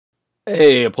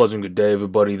Hey, a pleasant good day,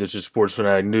 everybody. This is Sports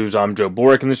Fanatic News. I'm Joe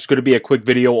Boric, and this is going to be a quick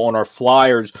video on our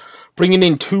Flyers, bringing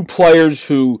in two players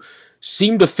who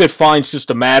seem to fit fine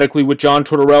systematically with John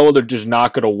Tortorella. They're just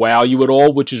not going to wow you at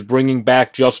all, which is bringing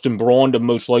back Justin Braun to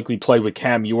most likely play with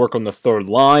Cam York on the third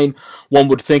line. One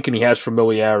would think, and he has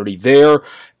familiarity there.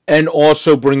 And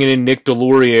also bringing in Nic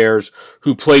Deslauriers,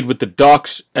 who played with the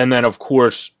Ducks, and then, of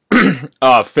course,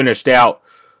 finished out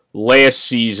last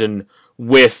season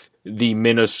with the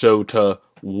Minnesota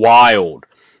Wild.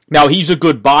 Now, he's a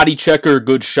good body checker, a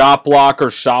good shot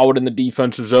blocker, solid in the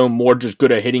defensive zone, more just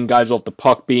good at hitting guys off the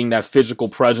puck, being that physical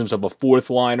presence of a fourth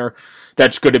liner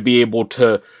that's going to be able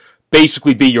to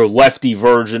basically be your lefty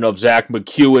version of Zach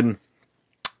McEwen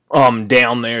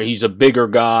down there. He's a bigger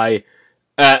guy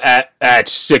at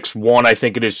 6'1", I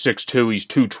think it is 6'2", he's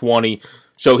 220.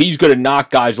 So he's going to knock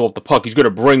guys off the puck. He's going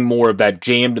to bring more of that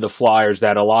jam to the Flyers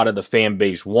that a lot of the fan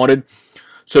base wanted.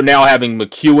 So now having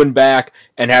McEwen back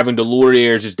and having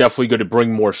Deslauriers is definitely going to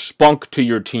bring more spunk to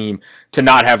your team to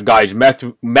not have guys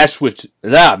mess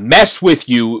with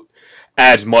you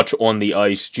as much on the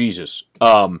ice. Jesus.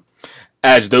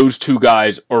 As those two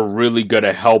guys are really going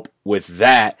to help with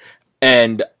that.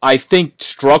 And I think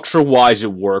structure-wise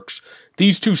it works.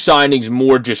 These two signings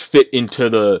more just fit into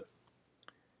the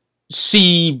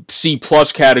C+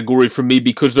 category for me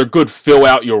because they're good fill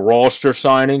out your roster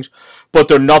signings, but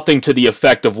they're nothing to the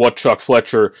effect of what Chuck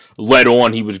Fletcher led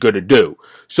on he was going to do.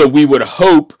 So we would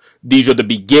hope these are the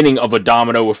beginning of a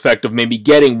domino effect of maybe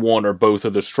getting one or both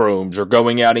of the Stromes or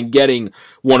going out and getting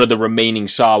one of the remaining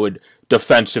solid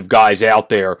defensive guys out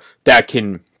there that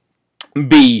can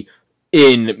be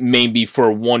in maybe for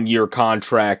a one-year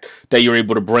contract that you're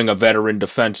able to bring a veteran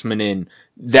defenseman in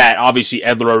that obviously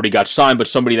Edler already got signed, but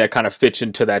somebody that kind of fits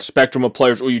into that spectrum of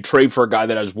players, or you trade for a guy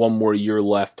that has one more year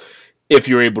left if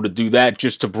you're able to do that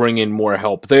just to bring in more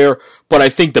help there. But I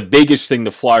think the biggest thing the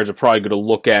Flyers are probably going to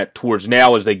look at towards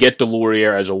now as they get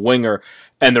Deslauriers as a winger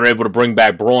and they're able to bring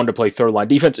back Braun to play third-line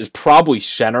defense is probably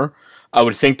center. I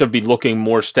would think they'll be looking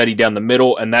more steady down the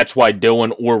middle, and that's why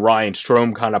Dylan or Ryan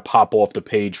Strome kind of pop off the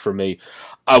page for me.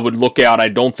 I would look out. I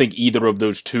don't think either of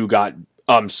those two got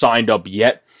signed up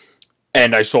yet,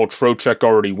 and I saw Trocheck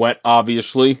already went,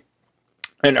 obviously,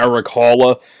 and Eric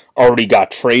Halla already got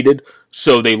traded,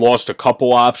 so they lost a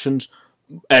couple options,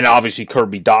 and obviously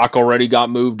Kirby Doc already got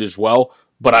moved as well,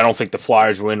 but I don't think the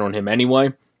Flyers were in on him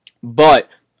anyway. But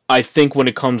I think when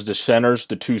it comes to centers,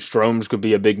 the two Stromes could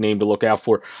be a big name to look out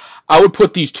for. I would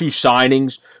put these two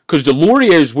signings, because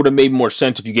Deslauriers would have made more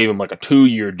sense if you gave him like a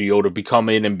 2-year deal to come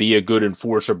in and be a good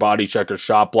enforcer, body checker,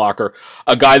 shot blocker,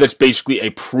 a guy that's basically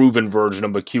a proven version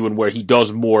of McEwen where he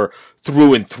does more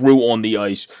through and through on the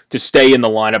ice to stay in the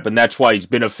lineup, and that's why he's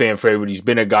been a fan favorite. He's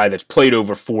been a guy that's played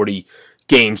over 40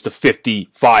 games to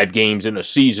 55 games in a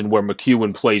season where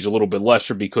McEwen plays a little bit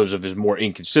lesser because of his more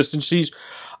inconsistencies.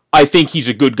 I think he's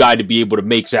a good guy to be able to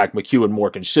make Zach McEwen more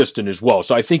consistent as well.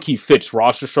 So I think he fits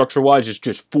roster structure-wise. It's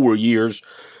just 4 years.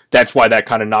 That's why that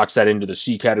kind of knocks that into the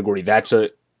C category. That's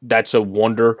a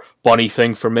wonder bunny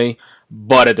thing for me.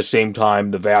 But at the same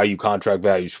time, the contract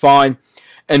value is fine.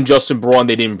 And Justin Braun,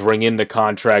 they didn't bring in the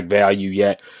contract value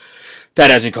yet.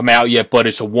 That hasn't come out yet, but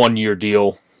it's a 1-year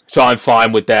deal. So I'm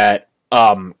fine with that.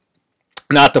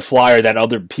 Not the Flyer that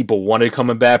other people wanted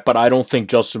coming back, but I don't think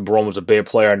Justin Braun was a bad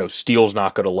player. I know Steele's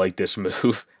not going to like this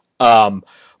move.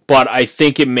 But I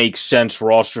think it makes sense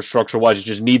roster structure-wise. It's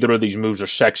just neither of these moves are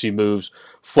sexy moves.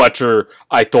 Fletcher,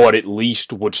 I thought at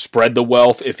least would spread the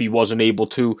wealth if he wasn't able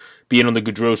to. Being on the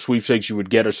Gaudreau sweepstakes, you would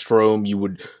get a Strome. You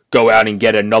would go out and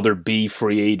get another B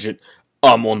free agent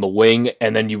on the wing,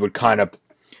 and then you would kind of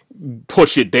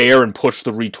push it there and push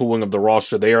the retooling of the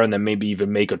roster there, and then maybe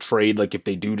even make a trade. Like if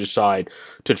they do decide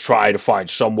to try to find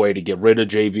some way to get rid of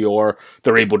JVR,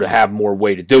 they're able to have more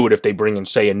way to do it if they bring in,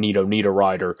 say, a Nito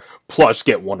Niederreiter plus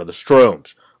get one of the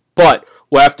Stromes. But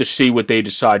we'll have to see what they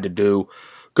decide to do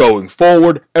going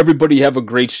forward. Everybody have a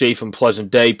great, safe, and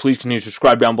pleasant day. Please continue to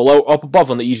subscribe down below, up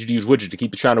above on the easy-to-use widget to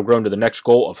keep the channel growing to the next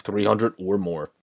goal of 300 or more.